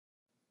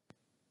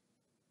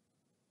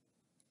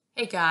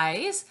Hey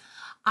guys,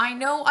 I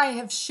know I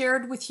have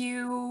shared with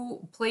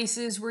you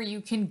places where you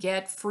can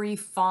get free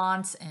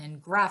fonts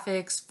and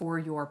graphics for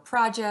your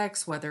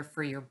projects, whether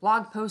for your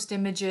blog post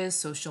images,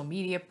 social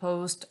media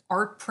post,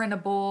 art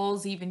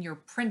printables, even your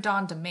print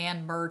on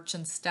demand merch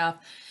and stuff.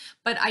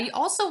 But I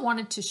also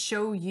wanted to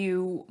show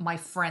you my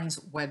friend's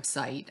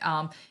website.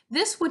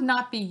 This would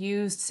not be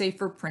used, say,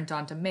 for print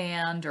on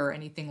demand or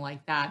anything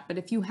like that. But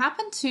if you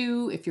happen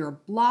to, if you're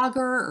a blogger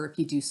or if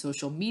you do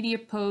social media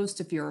posts,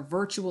 if you're a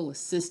virtual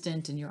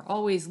assistant and you're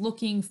always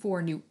looking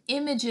for new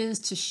images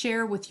to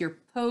share with your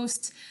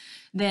posts,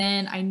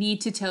 then I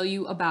need to tell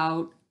you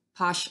about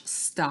Posh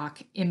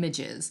Stock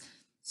Images.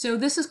 So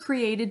this is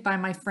created by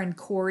my friend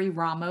Corey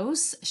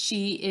Ramos.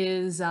 She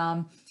is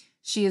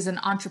an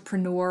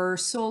entrepreneur,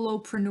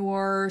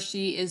 solopreneur.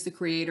 She is the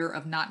creator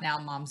of Not Now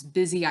Mom's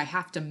Busy. I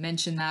have to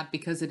mention that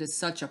because it is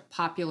such a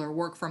popular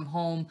work from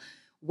home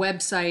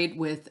website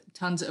with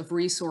tons of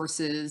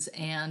resources.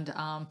 And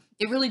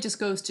it really just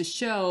goes to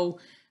show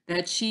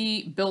that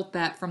she built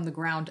that from the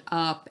ground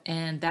up.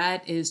 And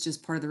that is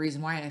just part of the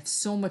reason why I have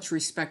so much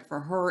respect for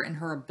her and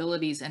her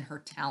abilities and her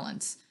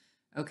talents.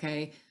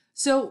 Okay.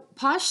 So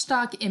Posh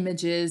Stock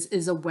Images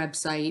is a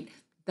website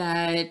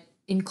that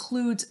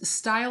includes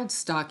styled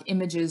stock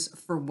images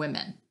for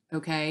women.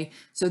 Okay.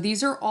 So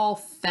these are all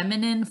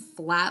feminine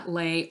flat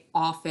lay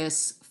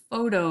office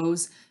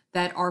photos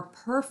that are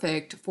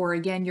perfect for,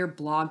 again, your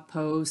blog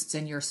posts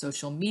and your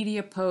social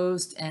media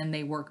posts. And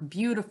they work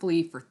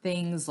beautifully for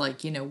things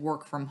like,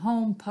 work from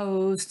home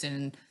post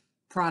and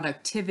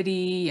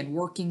productivity and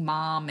working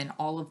mom and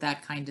all of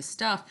that kind of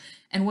stuff.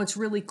 And what's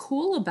really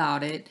cool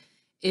about it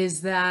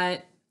is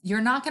that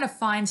you're not going to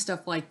find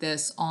stuff like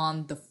this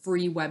on the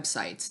free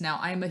websites. Now,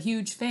 I'm a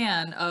huge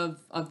fan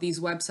of these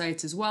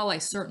websites as well. I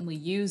certainly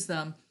use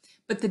them.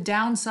 But the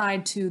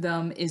downside to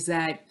them is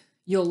that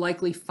you'll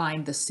likely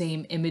find the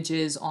same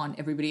images on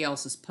everybody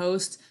else's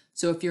posts.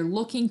 So if you're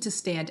looking to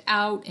stand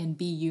out and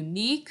be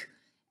unique,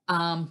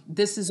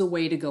 this is a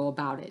way to go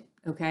about it,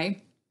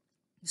 okay?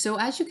 So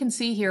as you can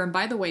see here, and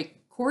by the way,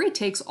 Corey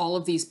takes all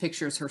of these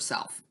pictures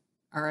herself.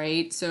 All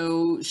right,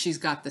 so she's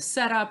got the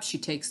setup, she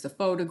takes the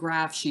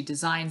photographs, she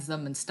designs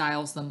them and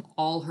styles them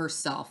all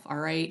herself. All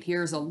right,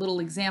 here's a little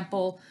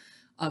example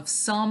of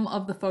some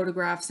of the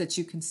photographs that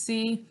you can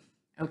see.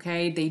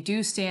 Okay, they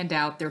do stand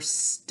out. They're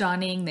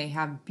stunning. They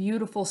have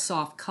beautiful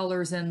soft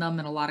colors in them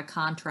and a lot of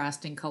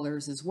contrasting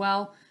colors as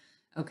well.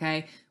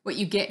 Okay, what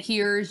you get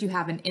here is you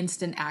have an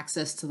instant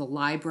access to the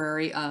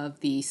library of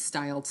the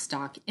styled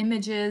stock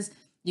images.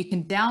 You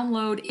can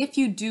download, if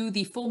you do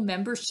the full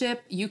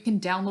membership, you can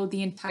download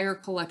the entire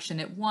collection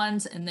at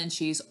once, and then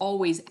she's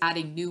always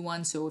adding new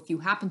ones. So if you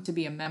happen to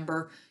be a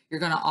member, you're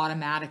going to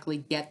automatically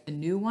get the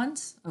new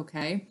ones.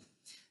 Okay.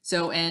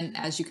 So, and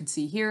as you can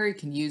see here, you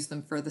can use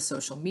them for the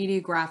social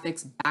media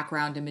graphics,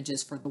 background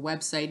images for the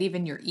website,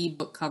 even your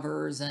ebook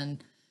covers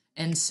and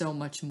so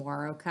much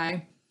more.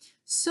 Okay.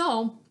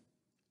 So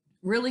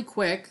really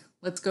quick,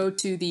 let's go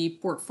to the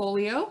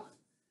portfolio.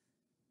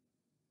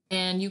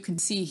 And you can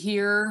see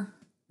here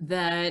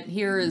that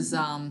here is,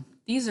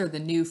 these are the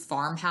new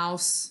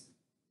farmhouse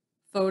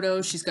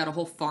photos. She's got a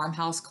whole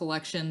farmhouse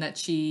collection that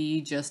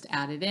she just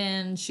added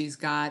in. She's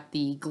got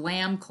the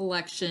glam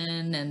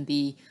collection and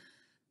the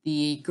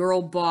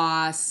girl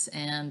boss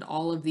and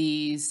all of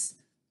these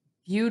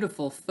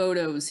beautiful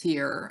photos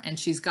here. And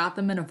she's got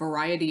them in a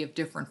variety of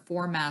different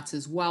formats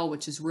as well,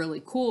 which is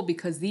really cool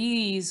because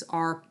these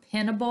are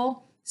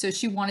pinnable. So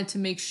she wanted to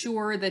make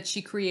sure that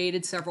she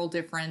created several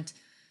different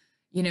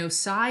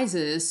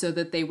sizes so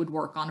that they would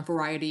work on a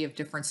variety of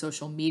different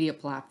social media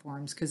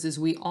platforms. Because as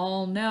we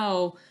all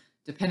know,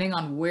 depending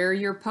on where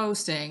you're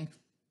posting,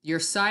 your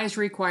size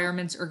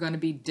requirements are going to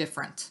be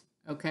different.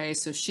 Okay,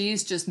 so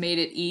she's just made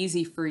it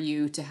easy for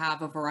you to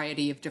have a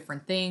variety of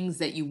different things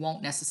that you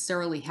won't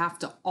necessarily have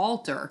to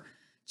alter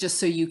just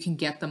so you can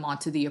get them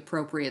onto the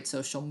appropriate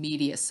social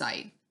media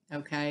site.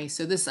 Okay,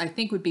 so this I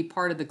think would be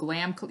part of the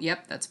glam.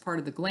 Yep, that's part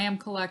of the glam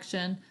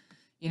collection.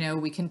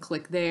 We can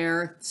click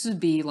there. This would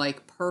be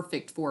like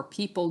perfect for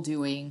people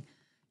doing,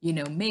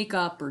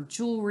 makeup or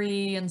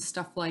jewelry and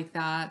stuff like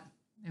that.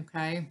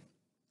 Okay.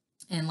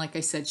 And like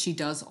I said, she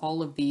does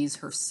all of these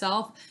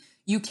herself.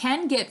 You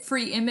can get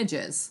free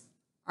images.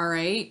 All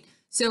right.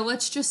 So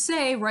let's just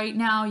say right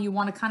now you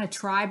want to kind of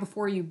try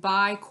before you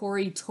buy.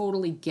 Corey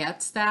totally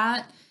gets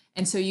that.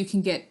 And so you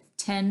can get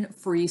 10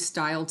 free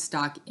styled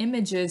stock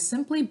images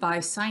simply by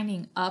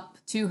signing up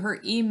to her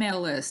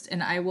email list.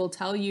 And I will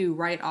tell you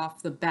right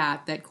off the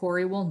bat that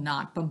Corey will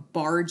not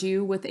bombard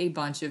you with a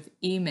bunch of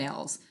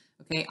emails.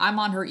 Okay, I'm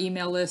on her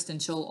email list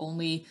and she'll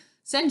only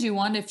send you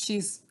one if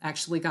she's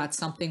actually got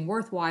something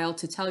worthwhile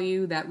to tell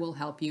you that will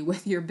help you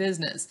with your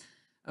business.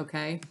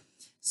 Okay,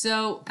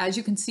 so as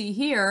you can see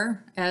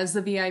here, as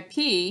the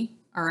VIP,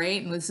 all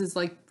right, and this is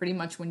like pretty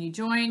much when you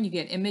join, you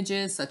get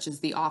images such as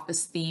the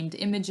office themed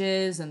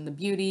images and the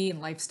beauty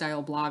and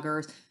lifestyle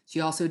bloggers. She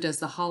also does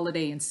the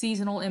holiday and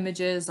seasonal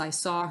images. I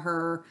saw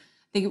her,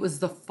 I think it was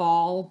the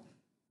fall.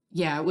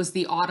 Yeah, it was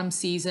the autumn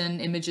season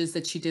images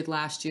that she did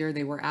last year.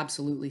 They were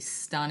absolutely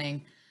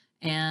stunning.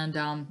 And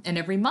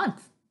every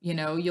month,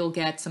 you'll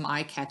get some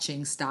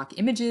eye-catching stock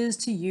images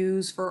to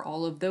use for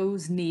all of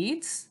those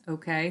needs,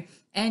 okay?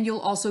 And you'll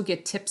also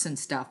get tips and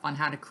stuff on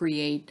how to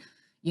create,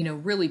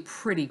 really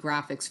pretty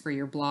graphics for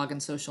your blog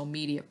and social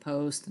media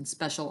posts and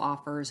special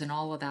offers and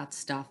all of that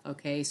stuff,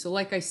 okay? So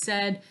like I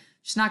said,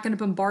 she's not going to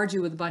bombard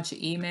you with a bunch of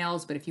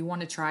emails, but if you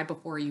want to try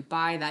before you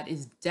buy, that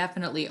is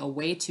definitely a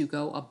way to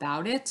go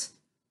about it,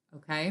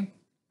 okay?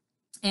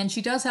 And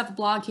she does have a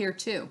blog here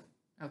too,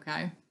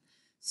 okay?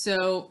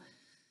 So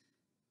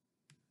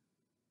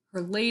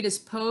her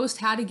latest post,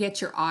 how to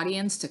get your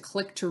audience to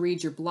click to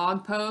read your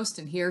blog post.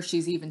 And here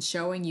she's even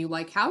showing you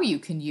like how you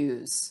can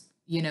use,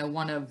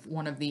 one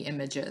of the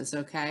images,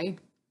 okay?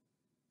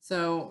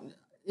 So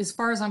as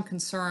far as I'm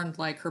concerned,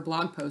 like her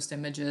blog post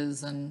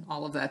images and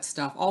all of that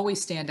stuff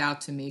always stand out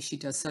to me. She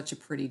does such a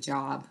pretty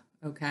job,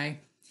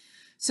 okay?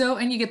 So,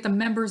 and you get the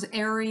members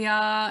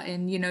area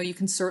and, you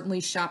can certainly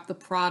shop the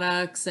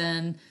products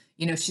and,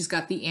 she's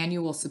got the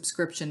annual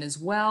subscription as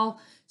well.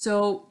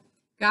 So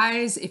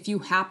guys, if you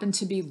happen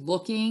to be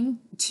looking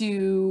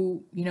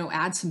to,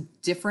 add some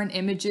different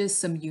images,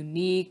 some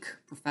unique,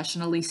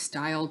 professionally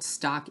styled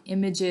stock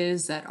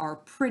images that are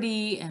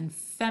pretty and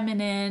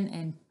feminine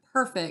and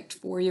perfect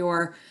for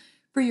your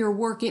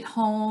work at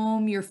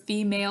home, your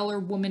female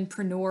or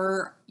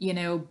womanpreneur,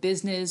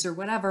 business or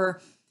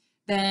whatever,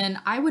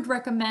 then I would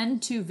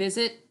recommend to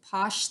visit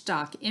Posh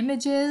Stock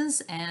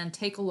Images and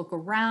take a look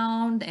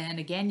around. And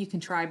again, you can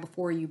try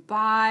before you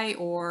buy,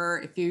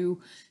 or if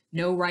you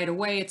know right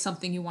away it's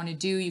something you want to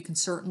do, you can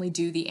certainly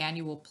do the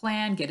annual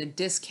plan, get a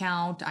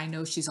discount. I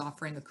know she's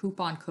offering a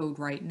coupon code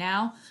right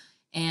now,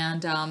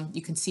 and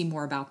you can see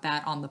more about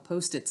that on the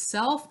post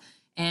itself.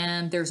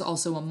 And there's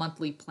also a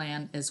monthly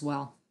plan as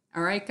well.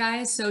 All right,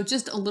 guys, so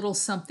just a little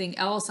something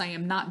else. I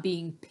am not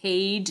being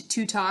paid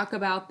to talk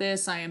about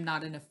this. I am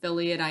not an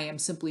affiliate. I am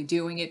simply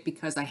doing it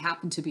because I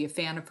happen to be a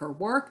fan of her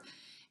work,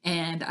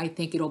 and I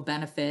think it'll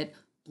benefit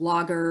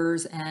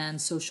bloggers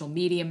and social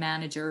media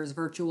managers,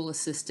 virtual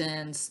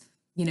assistants,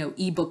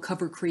 ebook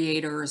cover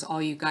creators,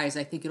 all you guys.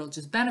 I think it'll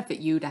just benefit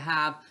you to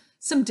have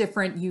some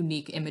different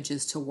unique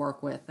images to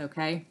work with,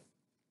 okay?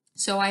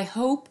 So I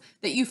hope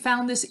that you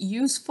found this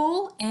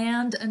useful,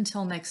 and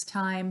until next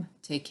time,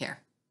 take care.